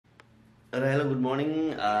Hello good morning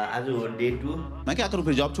आज हो day 2 मैं क्या करूँ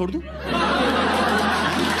फिर जॉब छोड़ दूँ र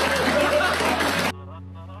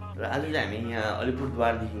आज चाहिँ हामी यहाँ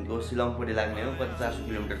अलिपुरद्वारदेखिको शिलङपट्टि लाग्ने हो 400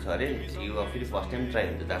 किलोमिटर छ अरे यो फेरि फर्स्ट टाइम ट्राई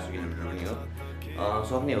हुन्छ 400 किलोमिटर पनि हो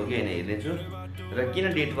सक्ने हो कि होइन हेर्नेछु र किन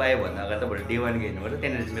डे 2 आयो भन्दा अगाडि तपाईँहरू डे 1 हेर्नुपर्छ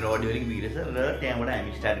त्यहाँनिर चाहिँ मेरो अडियो अलिक बिग्रेछ र त्यहाँबाट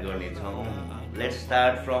हामी स्टार्ट गर्नेछौँ लेट्स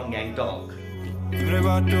स्टार्ट फ्रम ग्याङटक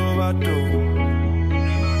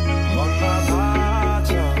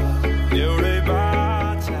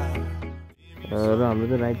र हाम्रो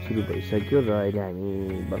चाहिँ राइड सुरु भइसक्यो र अहिले हामी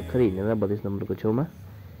भर्खरै हिँडेर 32 नम्बरको छेउमा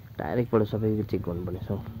टायर एकपल्ट सबै चेक गर्नुपर्ने छ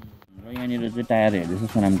र यहाँनिर चाहिँ टायर हेर्दैछ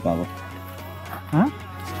सोनामको अब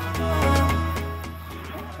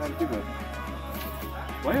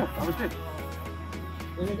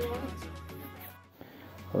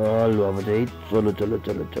लु अब चाहिँ चलो चलो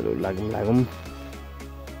चलो चलो लागौँ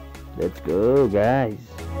let's go guys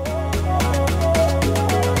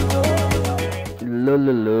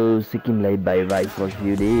Lo, Sikkim like bye for a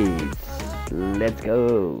few days. Let's go.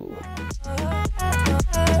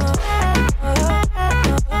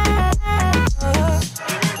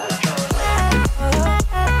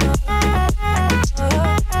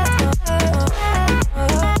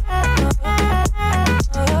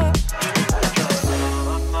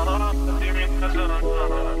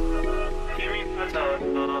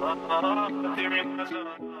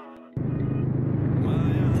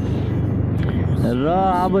 र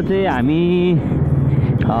अब चाहिँ हामी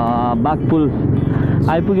बाघपुल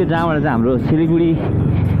आइपुग्यो जहाँबाट चाहिँ हाम्रो सिलगढी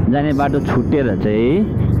जाने बाटो छुटेर चाहिँ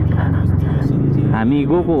हामी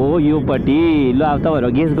गएको हो योपट्टि ल अब तपाईँहरू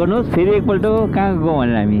गेस गर्नुहोस् फेरि एकपल्ट कहाँ गयो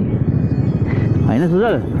भनेर हामी होइन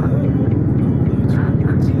सुजल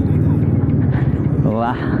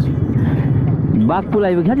वाह बाघपुल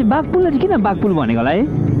आइपुग्यो साँच्चै बाघपुललाई चाहिँ किन बाघपुल भनेको होला है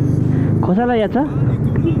कसैलाई याद छ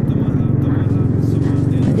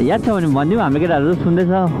याद छ भने भनिदिउँ हाम्रो केटाहरू सुन्दैछ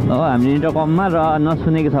हो हामीले इन्टरकममा र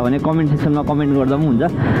नसुनेको छ भने कमेन्ट सेक्सनमा कमेन्ट गर्दा पनि हुन्छ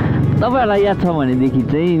तपाईँहरूलाई याद छ भनेदेखि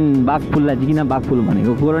चाहिँ बाघपुललाई चाहिँ किन बाघपुल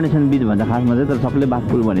भनेको कोरोनेसन बिच भन्छ खासमा चाहिँ तर सबले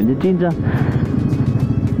बाघपुल भने चाहिँ चिन्छ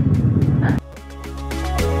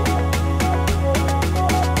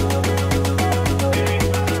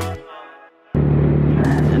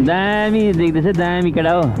दामी देख्दैछ दामी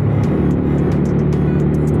केटा हो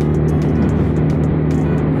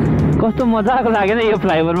कस्तो मजाको लागेन यो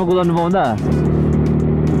फ्लाइओभरमा कुदाउनु पाउँदा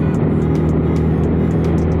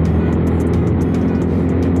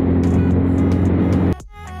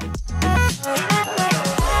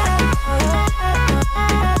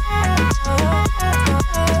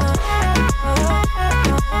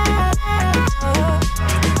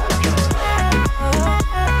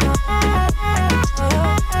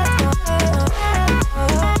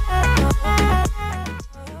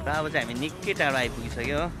अब चाहिँ हामी निकै टाढो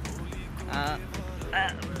आइपुगिसक्यो हो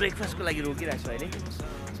ब्रेकफास्टको लागि रोकिरहेको छु अहिले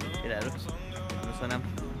केटाहरू सोनाम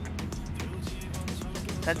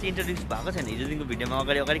साँच्चै इन्ट्रोड्युस भएको छैन हिजोदेखिको भिडियोमा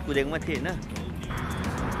अगाडि कुदेकोमा थिएँ होइन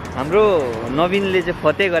हाम्रो नवीनले चाहिँ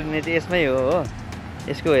फते गर्ने चाहिँ यसमै हो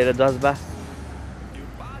यसको हेर जज्बा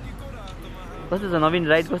कस्तो छ नवीन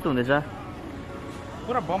राइड कस्तो हुँदैछ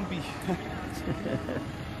पुरा बम्पी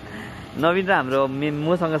नवीन र हाम्रो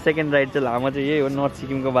मसँग सेकेन्ड राइड चाहिँ लामो चाहिँ यही हो नर्थ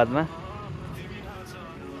सिक्किमको बादमा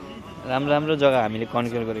राम्रो राम्रो जग्गा हामीले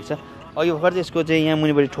कन्क्युर गरेको छ अघि भर्खर चाहिँ यसको चाहिँ यहाँ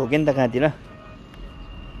मुनिपट्टि ठोक्यो नि त कहाँतिर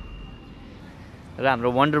र हाम्रो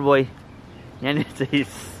वन्डर बोय यहाँनिर चाहिँ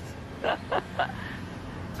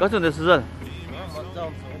कस्तो हुँदैछ सुजल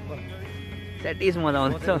स्याटिस मजा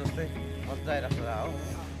आउँदैछ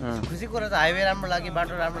खुसी कुरा त हाइवे राम्रो लाग्यो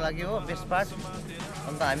बाटो राम्रो लाग्यो हो बेस्ट पार्ट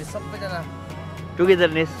अन्त हामी सबैजना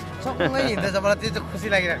टुगेदरनेस सँगै हिँड्दैछ मलाई त्यो चाहिँ खुसी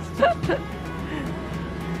लागिरहेको छ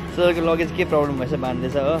सुजलको लगेज के प्रब्लम भएछ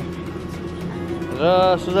बाँध्दैछ हो र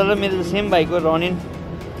सुजल र मेरो सेम बाइक हो रनिन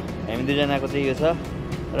हामी दुईजनाको चाहिँ यो छ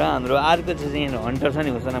र हाम्रो अर्को चाहिँ यहाँ हन्टर छ नि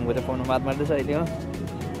हुसन नामको चाहिँ फोनमा बात मार्दैछ अहिले हो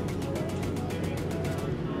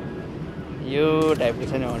यो टाइपको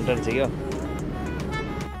छ नि हन्टर चाहिँ क्या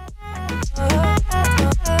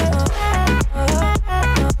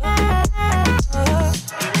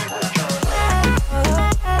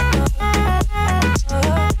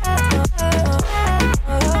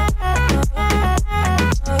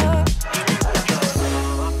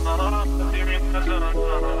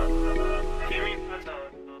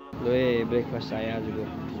ब्रेकफास्ट आयो आजको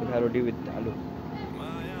सुखा रोटी विथ आलु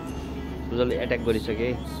सुजलले एट्याक गरिसके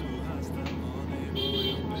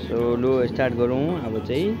सो लु स्टार्ट गरौँ अब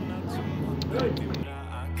चाहिँ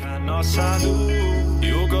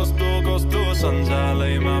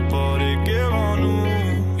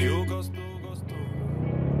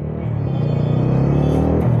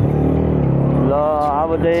ल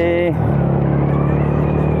अब चाहिँ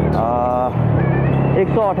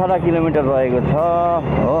 118 किलोमिटर रहेको छ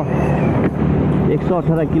हो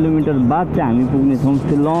 118 किलोमिटर बाद चाहिँ हामी पुग्नेछौँ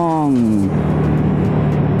शिलङ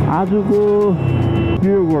आजको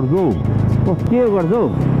के गर्छौ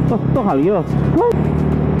कस्तो खालको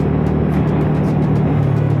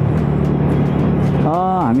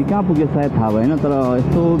हामी कहाँ पुगे सायद थाहा भएन तर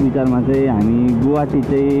यस्तो विचारमा चाहिँ हामी गुवाहाटी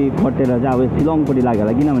चाहिँ कटेर चाहिँ अब शिलङपट्टि लाग्यो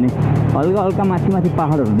होला किनभने हल्का हल्का माथि माथि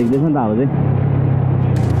पहाडहरू देख्दैछ नि त अब चाहिँ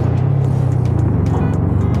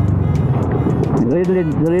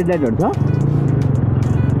रेड लाइटहरू छ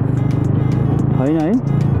छैन है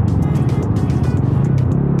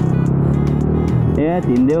ए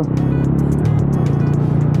हिँड्देऊ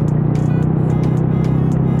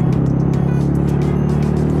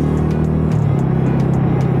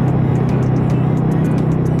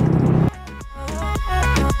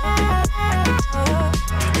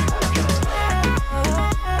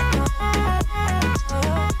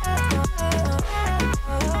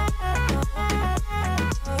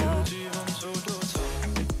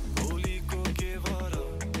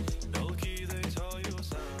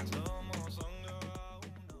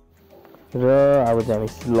र अब चाहिँ हामी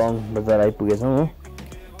शिलङ बजार आइपुगेछौँ हो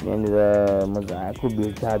यहाँनिर मजाको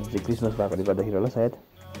भिड छ आज चाहिँ क्रिसमस भएकोले गर्दाखेरि होला सायद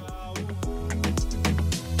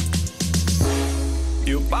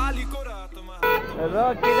र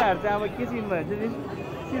केटाहरू चाहिँ अब के सिन भन्छ नि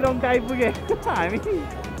शिलङ त आइपुगे हामी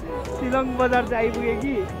शिलङ बजार चाहिँ आइपुग्यो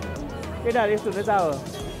कि केटाहरू यस्तो हुँदैछ अब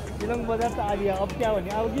शिलङ बजार त आइयो अब क्या भने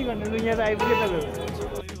अब के गर्नु यहाँ त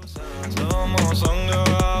आइपुग्यो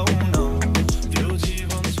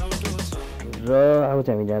र अब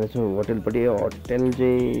चाहिँ हामी जाँदैछौँ होटेलपट्टि होटेल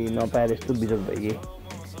चाहिँ नपाएर यस्तो बिजोग भयो कि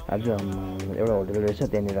आज एउटा होटेल रहेछ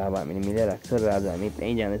त्यहाँनिर अब हामीले मिलाइरहेको छ र आज हामी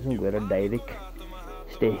त्यहीँ जाँदैछौँ गएर direct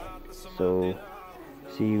stay so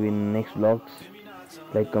C you in next blogs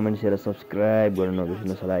like comment share subscribe गर्नु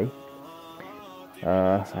नबिर्सिनुहोस् होला है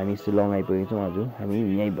हामी शिलङ आइपुगेको छौँ आज हामी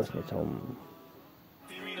यहीँ बस्नेछौँ